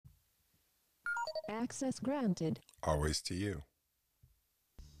Access granted. Always to you.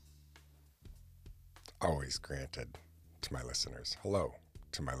 Always granted to my listeners. Hello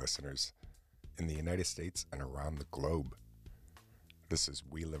to my listeners in the United States and around the globe. This is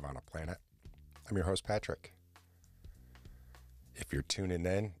We Live on a Planet. I'm your host, Patrick. If you're tuning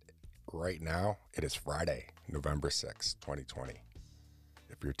in right now, it is Friday, November 6th, 2020.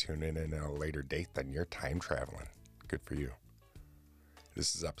 If you're tuning in at a later date, then you're time traveling. Good for you.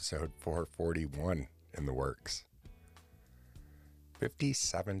 This is episode 441 in the works.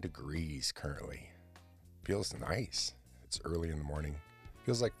 57 degrees currently. Feels nice. It's early in the morning.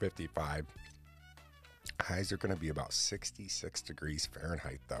 Feels like 55. Highs are going to be about 66 degrees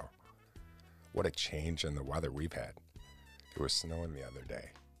Fahrenheit though. What a change in the weather we've had. It was snowing the other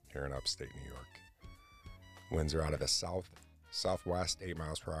day here in upstate New York. Winds are out of the southwest, 8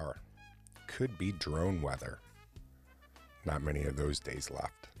 miles per hour. Could be drone weather. Not many of those days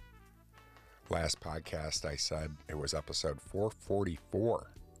left. Last podcast I said it was episode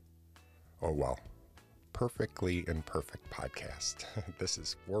 444. Oh well. Perfectly imperfect podcast. This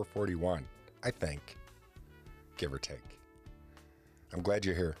is 441, I think. Give or take. I'm glad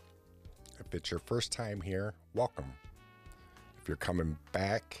you're here. If it's your first time here, welcome. If you're coming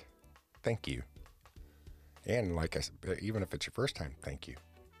back, thank you. And like I said, even if it's your first time, thank you.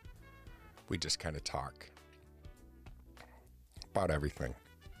 We just kind of talk about everything.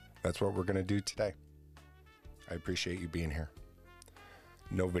 That's what we're going to do today. I appreciate you being here.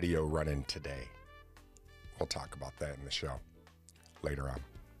 No video running today. We'll talk about that in the show later on.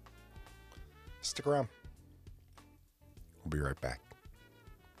 Stick around. We'll be right back.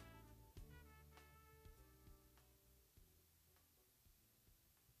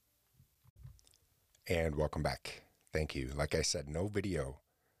 And welcome back. Thank you. Like I said, no video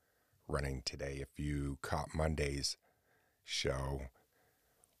running today. If you caught Monday's show,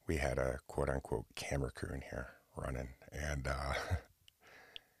 we had a quote-unquote camera crew in here running. And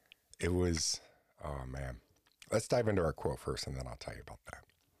it was, oh man. Let's dive into our quote first, and then I'll tell you about that.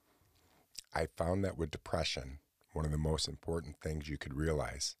 I found that with depression, one of the most important things you could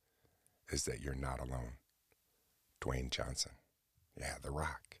realize is that you're not alone. Dwayne Johnson. Yeah, The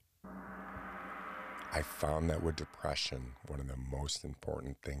Rock. I found that with depression, one of the most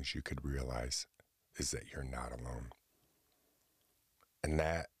important things you could realize is that you're not alone. And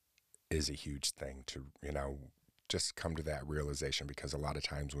that is a huge thing to, just come to that realization, because a lot of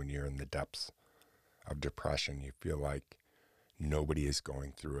times when you're in the depths of depression, you feel like nobody is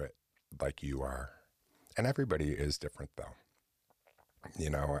going through it like you are. And everybody is different though.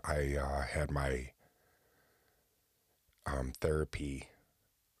 I had my therapy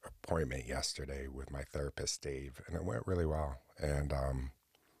appointment yesterday with my therapist, Dave, and it went really well. And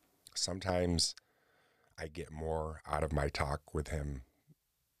sometimes I get more out of my talk with him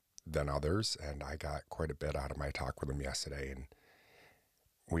than others, and I got quite a bit out of my talk with him yesterday. And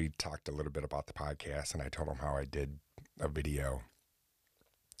we talked a little bit about the podcast, and I told him how I did a video,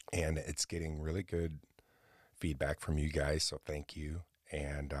 and it's getting really good feedback from you guys, so thank you.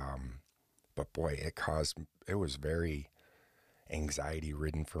 And but boy, it was very anxiety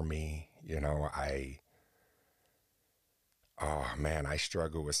ridden for me. I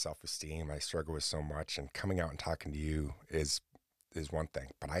struggle with self-esteem. I struggle with so much, and coming out and talking to you is one thing.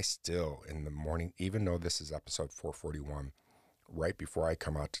 But I still, in the morning, even though this is episode 441, right before I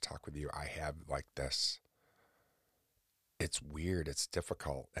come out to talk with you, I have like this. It's weird. It's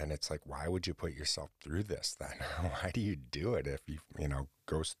difficult. And it's like, why would you put yourself through this then? Why do you do it if you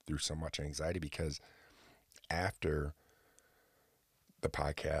go through so much anxiety? Because after the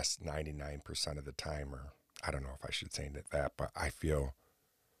podcast, 99% of the time, or I don't know if I should say that, but I feel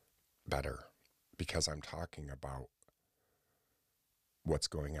better because I'm talking about what's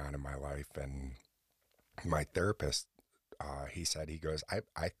going on in my life. And my therapist, he goes,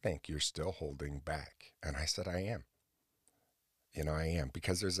 I think you're still holding back. And I said, I am. I am,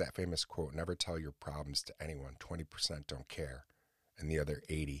 because there's that famous quote, never tell your problems to anyone. 20% don't care. And the other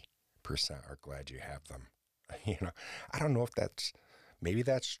 80% are glad you have them. I don't know if maybe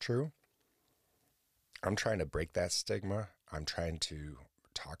that's true. I'm trying to break that stigma. I'm trying to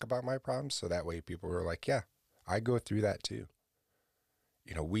talk about my problems so that way people are like, yeah, I go through that too.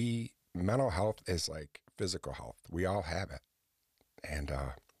 Mental health is like physical health. We all have it. And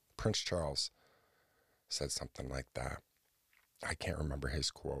Prince Charles said something like that. I can't remember his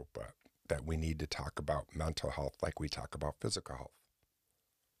quote, but that we need to talk about mental health like we talk about physical health,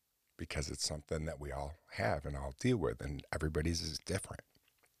 because it's something that we all have and all deal with, and everybody's is different.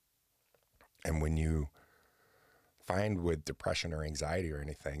 And when you find with depression or anxiety or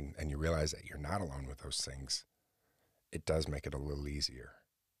anything, and you realize that you're not alone with those things, it does make it a little easier.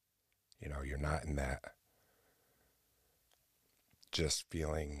 You're not in that just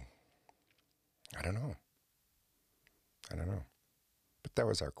feeling, I don't know. I don't know. But that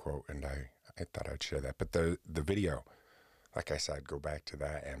was our quote, and I thought I'd share that. But the video, like I said, go back to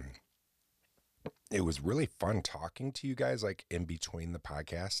that, and it was really fun talking to you guys, like in between the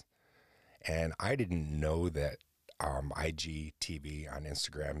podcast. And I didn't know that IGTV on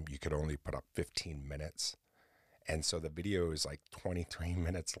Instagram, you could only put up 15 minutes. And so the video is like 23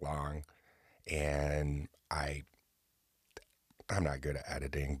 minutes long, and I'm not good at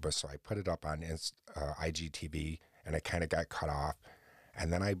editing, but so I put it up on IGTV, and it kind of got cut off.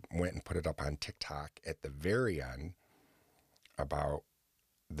 And then I went and put it up on TikTok at the very end about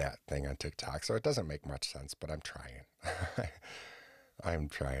that thing on TikTok. So it doesn't make much sense, but I'm trying. I'm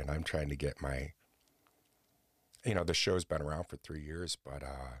trying to get my, the show's been around for 3 years, but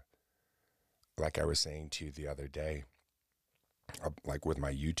like I was saying to you the other day, like with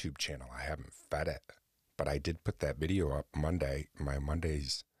my YouTube channel, I haven't fed it, but I did put that video up Monday, my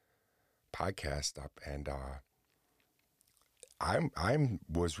Monday's podcast up, and I'm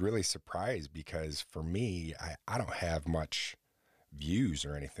was really surprised because for me, I don't have much views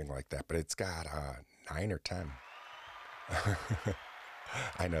or anything like that, but it's got 9 or 10.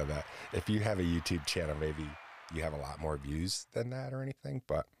 I know that if you have a YouTube channel, maybe you have a lot more views than that or anything,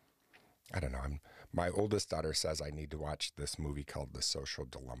 but I don't know. My oldest daughter says I need to watch this movie called The Social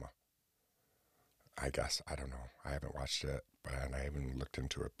Dilemma. I guess, I don't know. I haven't watched it, and I haven't looked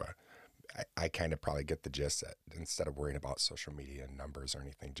into it, but I kind of probably get the gist that instead of worrying about social media and numbers or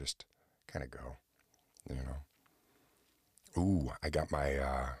anything, just kind of go, Ooh, I got my,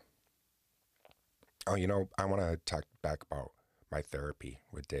 I want to talk back about my therapy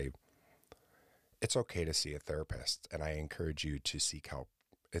with Dave. It's okay to see a therapist, and I encourage you to seek help.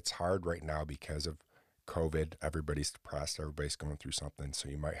 It's hard right now because of COVID. Everybody's depressed. Everybody's going through something, so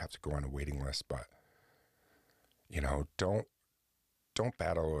you might have to go on a waiting list, but, don't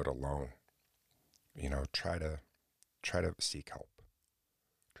battle it alone. Try to seek help.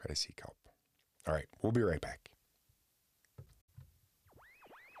 Try to seek help. All right, we'll be right back.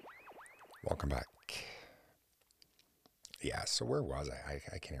 Welcome back. Yeah, so where was I?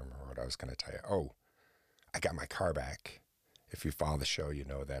 I can't even remember what I was going to tell you. Oh, I got my car back. If you follow the show, you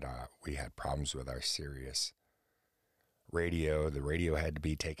know that we had problems with our Sirius radio. The radio had to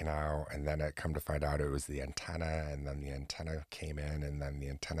be taken out, and then I come to find out it was the antenna, and then the antenna came in, and then the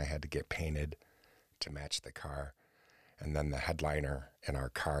antenna had to get painted to match the car. And then the headliner in our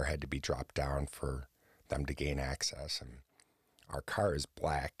car had to be dropped down for them to gain access. And our car is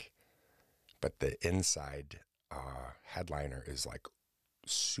black, but the inside headliner is like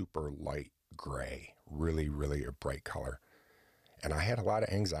super light gray, really, really a bright color. And I had a lot of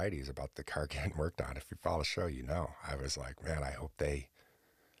anxieties about the car getting worked on. If you follow the show, I was like, man, I hope they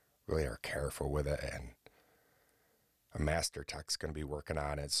really are careful with it. And a master tech's going to be working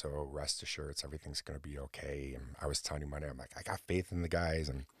on it, so rest assured everything's going to be okay. And I was telling you Monday, I'm like, I got faith in the guys.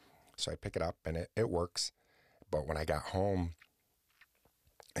 And so I pick it up, and it works. But when I got home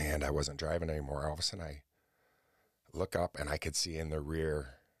and I wasn't driving anymore, all of a sudden I look up, and I could see in the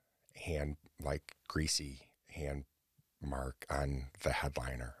rear hand, like greasy hand mark on the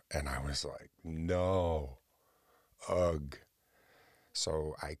headliner. And I was like, no, ugh.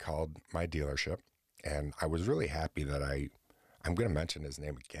 So I called my dealership, and I was really happy that I'm going to mention his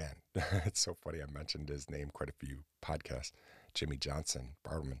name again. It's so funny. I mentioned his name quite a few podcasts. Jimmy Johnson,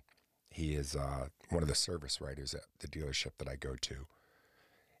 Bartleman. He is one of the service writers at the dealership that I go to.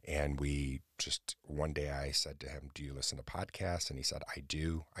 And one day I said to him, do you listen to podcasts? And he said, I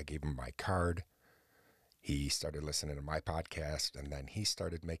do. I gave him my card. He started listening to my podcast, and then he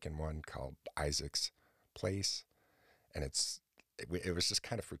started making one called Isaac's Place. And it was just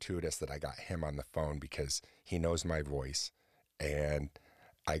kind of fortuitous that I got him on the phone because he knows my voice. And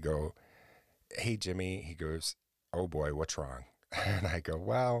I go, hey, Jimmy. He goes, oh boy, what's wrong? And I go,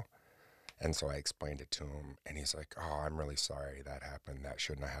 well, and so I explained it to him, and he's like, oh, I'm really sorry that happened. That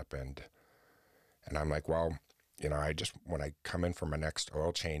shouldn't have happened. And I'm like, well, when I come in for my next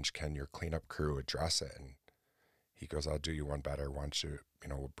oil change, can your cleanup crew address it? And he goes, I'll do you one better. Why don't you,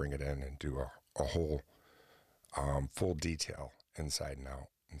 we'll bring it in and do a whole full detail inside and out.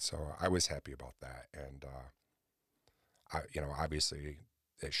 And so I was happy about that. And, obviously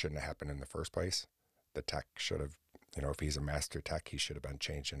it shouldn't have happened in the first place. The tech should have, if he's a master tech, he should have been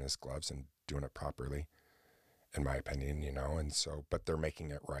changing his gloves and doing it properly, in my opinion, and so, but they're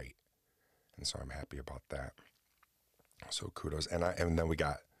making it right. And so I'm happy about that. So kudos. And then we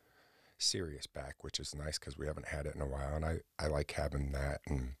got Sirius back, which is nice because we haven't had it in a while. And I like having that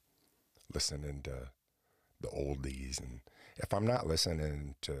and listening to the oldies. And if I'm not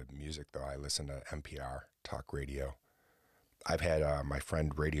listening to music, though, I listen to NPR, talk radio. I've had my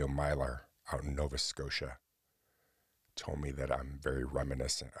friend Radio Mylar out in Nova Scotia told me that I'm very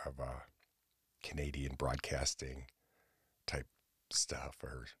reminiscent of Canadian broadcasting type stuff,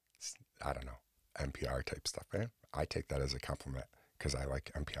 or I don't know, NPR type stuff. And I take that as a compliment because I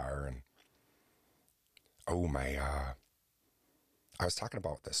like NPR. And I was talking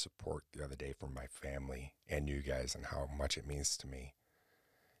about the support the other day from my family and you guys and how much it means to me.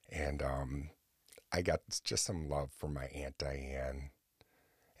 And I got just some love from my Aunt Diane,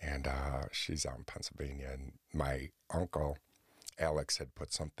 and she's out in Pennsylvania. And my uncle Alex had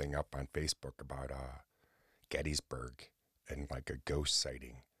put something up on Facebook about Gettysburg and like a ghost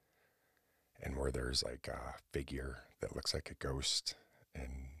sighting, and where there's like a figure that looks like a ghost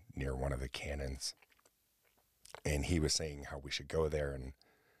and near one of the cannons. And he was saying how we should go there, and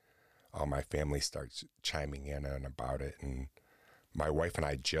all my family starts chiming in and about it. And my wife and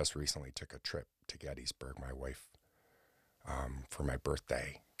I just recently took a trip to Gettysburg. My wife, for my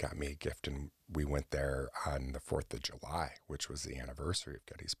birthday, got me a gift, and we went there on the 4th of July, which was the anniversary of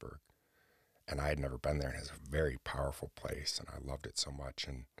Gettysburg. And I had never been there, and it's a very powerful place, and I loved it so much.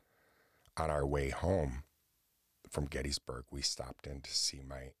 And on our way home from Gettysburg, we stopped in to see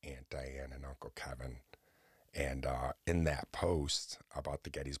my Aunt Diane and Uncle Kevin. And in that post about the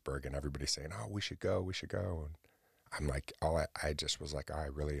Gettysburg, and everybody saying, oh, we should go. And I'm like, I just was like, I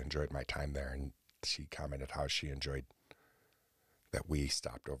really enjoyed my time there. And she commented how she enjoyed that we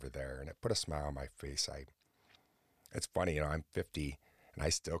stopped over there. And it put a smile on my face. It's funny, I'm 50, and I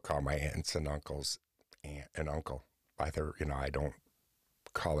still call my aunts and uncles aunt and uncle. Either, I don't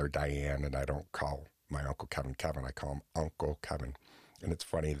call her Diane, and I don't call my Uncle Kevin Kevin. I call him Uncle Kevin. And it's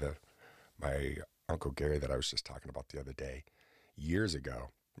funny, my Uncle Gary that I was just talking about the other day, years ago,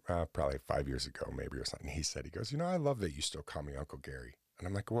 probably 5 years ago, maybe, or something, he goes, I love that you still call me Uncle Gary. And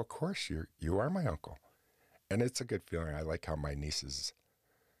I'm like, well, of course, you are my uncle. And it's a good feeling. I like how my nieces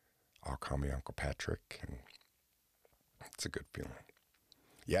all call me Uncle Patrick, and it's a good feeling.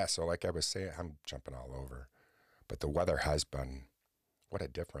 Yeah, so like I was saying, I'm jumping all over, but the weather has been, what a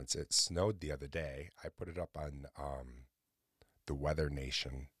difference. It snowed the other day. I put it up on the Weather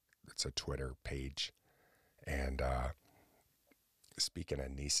Nation. It's a Twitter page. And speaking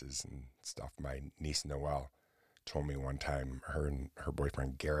of nieces and stuff, my niece Noelle told me one time her and her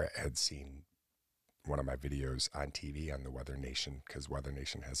boyfriend Garrett had seen one of my videos on TV on the Weather Nation, because Weather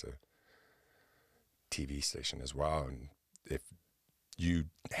Nation has a TV station as well. And if you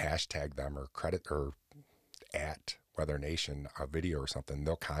hashtag them or credit or at Weather Nation a video or something,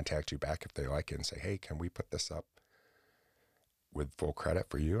 they'll contact you back if they like it and say, hey, can we put this up with full credit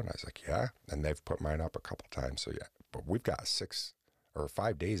for you? And I was like, yeah. And they've put mine up a couple times. So yeah, but we've got 6 or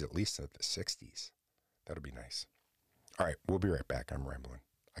 5 days at least at the 60s. That'll be nice. All right, we'll be right back. I'm rambling.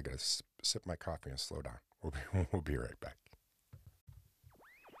 I got to sip my coffee and slow down. We'll be right back.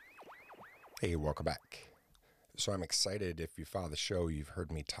 Hey, welcome back. So I'm excited. If you follow the show, you've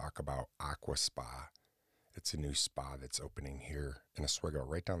heard me talk about Aqua Spa. It's a new spa that's opening here in Oswego,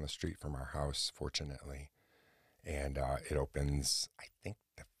 right down the street from our house, fortunately. And it opens, I think,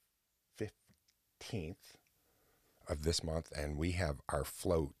 the 15th of this month. And we have our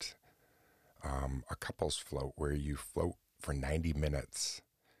float, a couples float, where you float for 90 minutes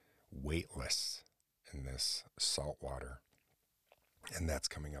weightless in this salt water. And that's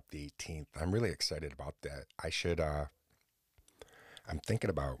coming up the 18th. I'm really excited about that. I'm thinking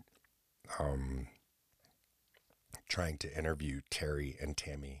about trying to interview Terry and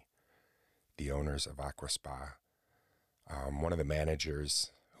Tammy, the owners of Aqua Spa. One of the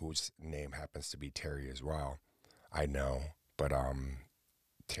managers, whose name happens to be Terry as well, I know, but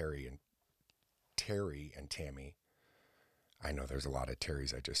Terry and Tammy, I know there's a lot of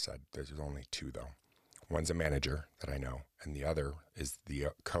Terrys. I just said there's only 2 though. One's a manager that I know, and the other is the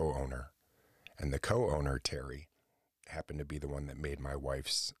co-owner. And the co-owner, Terry, happened to be the one that made my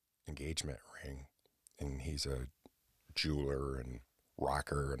wife's engagement ring. And he's a jeweler and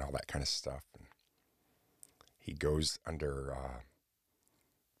rocker and all that kind of stuff. And he goes under,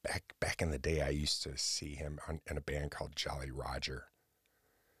 back in the day, I used to see him in a band called Jolly Roger.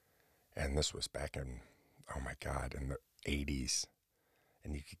 And this was back in, oh my God, in the 80s.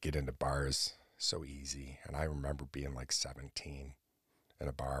 And you could get into bars so easy. And I remember being like 17 in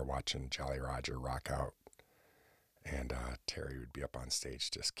a bar watching Jolly Roger rock out. And Terry would be up on stage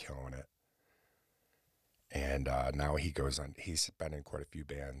just killing it. And now he's been in quite a few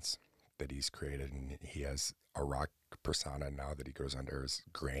bands that he's created, and he has a rock persona now that he goes under as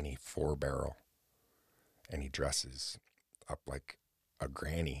Granny 4 Barrel. And he dresses up like a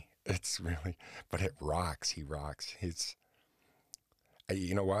granny. It's really, but it rocks. He rocks.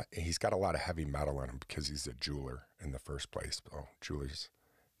 You know what? He's got a lot of heavy metal in him because he's a jeweler in the first place. Oh, jewelers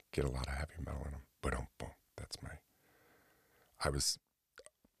get a lot of heavy metal in them. Boom, boom. I was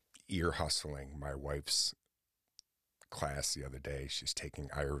ear hustling my wife's class the other day. She's taking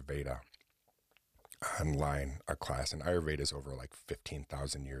Ayurveda online, a class, and Ayurveda is over like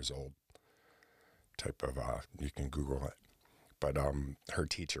 15,000 years old type of, you can Google it. But her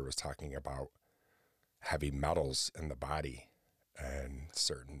teacher was talking about heavy metals in the body and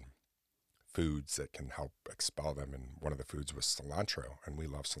certain foods that can help expel them. And one of the foods was cilantro, and we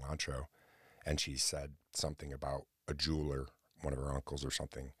love cilantro. And she said something about a jeweler, one of her uncles or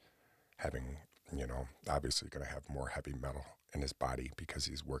something, having, obviously going to have more heavy metal in his body because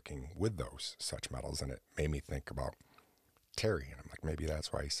he's working with those such metals. And it made me think about Terry. And I'm like, maybe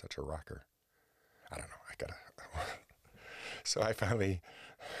that's why he's such a rocker. I don't know. So I finally,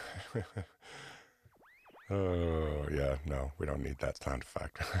 oh yeah, no, we don't need that sound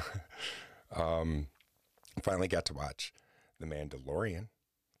effect. Finally got to watch The Mandalorian.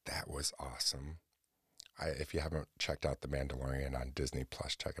 That was awesome. If you haven't checked out The Mandalorian on Disney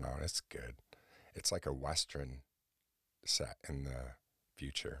Plus, check it out. It's good. It's like a Western set in the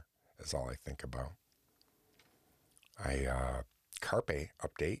future is all I think about. Carpe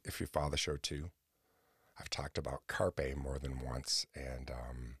update, if you follow the show too. I've talked about Carpe more than once, and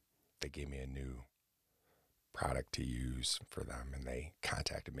they gave me a new product to use for them, and they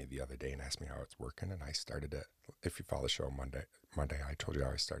contacted me the other day and asked me how it's working, and I started it. If you follow the show Monday, I told you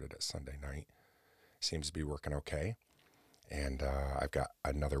how I started it Sunday night. Seems to be working okay, and I've got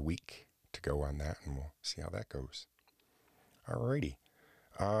another week to go on that, and we'll see how that goes. Alrighty.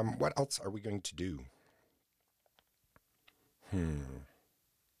 What else are we going to do? I'm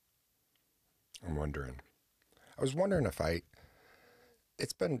wondering. I was wondering if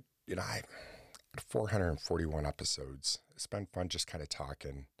it's been, I 441 episodes. It's been fun just kind of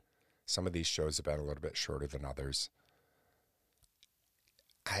talking. Some of these shows have been a little bit shorter than others.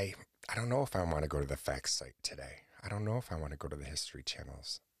 I don't know if I want to go to the facts site today. I don't know if I want to go to the History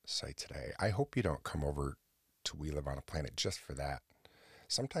Channel's site today. I hope you don't come over to We Live on a Planet just for that.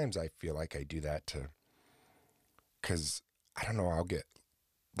 Sometimes I feel like I do that because I don't know, I'll get,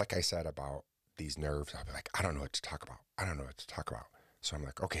 like I said about these nerves, I'll be like, I don't know what to talk about. So I'm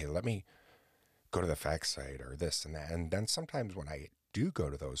like, okay, let me go to the fact site or this and that. And then sometimes when I do go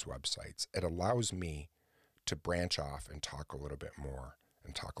to those websites, it allows me to branch off and talk a little bit more.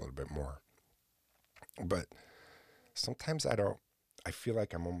 But sometimes I feel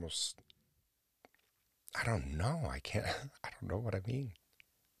like I'm almost, I don't know. I don't know what I mean.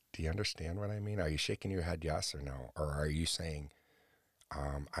 Do you understand what I mean? Are you shaking your head yes or no? Or are you saying,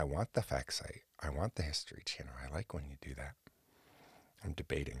 I want the fact site. I want the History Channel. I like when you do that. I'm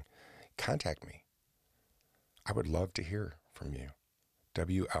debating. Contact me. I would love to hear from you.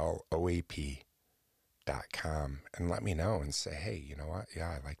 WLOAP.com, and let me know and say, hey, you know what? Yeah,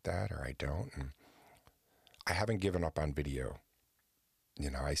 I like that, or I don't. And I haven't given up on video.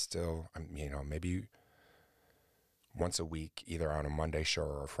 Maybe once a week, either on a Monday show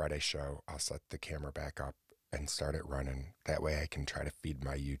or a Friday show, I'll set the camera back up and start it running. That way I can try to feed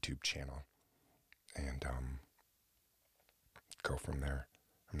my YouTube channel and go from there.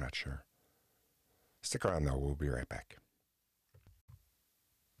 I'm not sure. Stick around though. We'll be right back.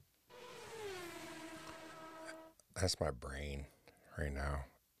 That's my brain right now.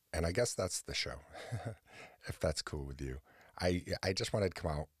 And I guess that's the show, if that's cool with you. I just wanted to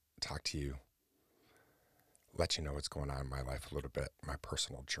come out, talk to you, let you know what's going on in my life a little bit, my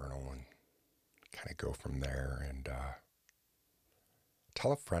personal journal, and kind of go from there. And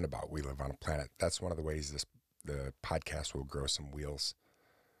tell a friend about We Live on a Planet. That's one of the ways the podcast will grow some wheels.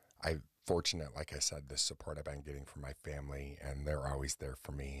 I'm fortunate, like I said, the support I've been getting from my family, and they're always there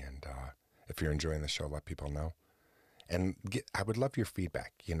for me. And if you're enjoying the show, let people know. And I would love your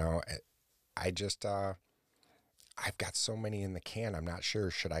feedback. I've got so many in the can. I'm not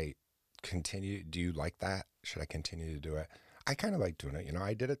sure. Should I continue? Do you like that? Should I continue to do it? I kind of like doing it.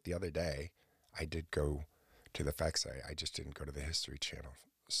 I did it the other day. I did go to the fact site. I just didn't go to the History Channel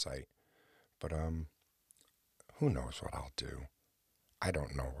site. But who knows what I'll do? I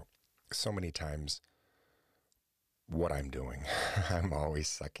don't know. So many times what I'm doing, I'm always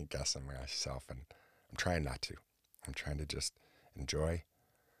second guessing myself, and I'm trying not to. I'm trying to just enjoy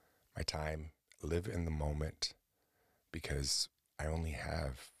my time, live in the moment, because I only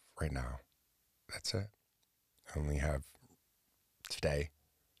have right now. That's it. I only have today.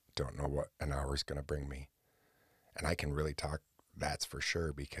 Don't know what an hour is going to bring me. And I can really talk, that's for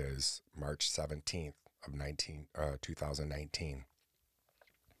sure, because March 17th of 2019,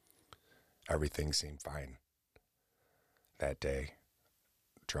 Everything seemed fine that day.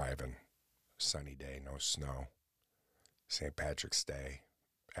 Driving, sunny day, no snow. St. Patrick's Day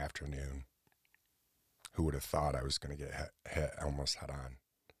afternoon. Who would have thought I was going to get hit almost head on?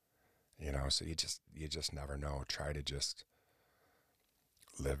 So you just never know. Try to just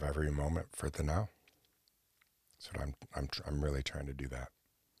live every moment for the now. That's what I'm really trying to do that.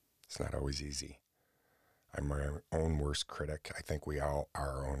 It's not always easy. I'm my own worst critic. I think we all are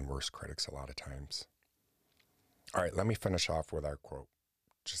our own worst critics a lot of times. All right, let me finish off with our quote,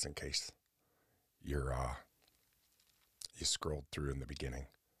 just in case you scrolled through in the beginning.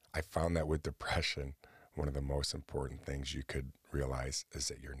 I found that with depression, one of the most important things you could realize is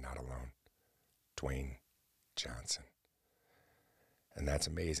that you're not alone. Dwayne Johnson. And that's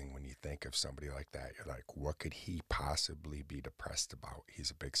amazing when you think of somebody like that. You're like, what could he possibly be depressed about?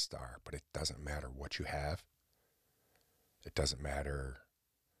 He's a big star, but it doesn't matter what you have. It doesn't matter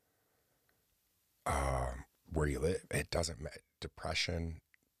where you live. It doesn't matter. Depression,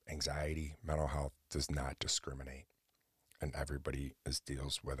 anxiety, mental health does not discriminate. And everybody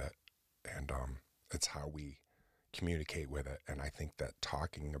deals with it. And it's how we communicate with it. And I think that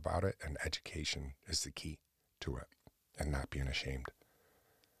talking about it and education is the key to it, and not being ashamed.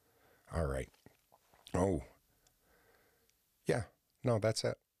 All right. Oh, yeah. No, that's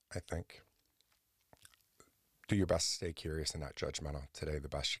it, I think. Do your best to stay curious and not judgmental today the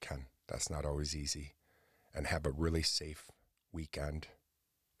best you can. That's not always easy. And have a really safe weekend.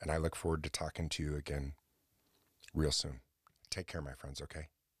 And I look forward to talking to you again real soon. Take care, my friends, okay?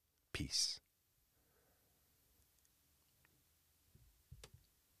 Peace.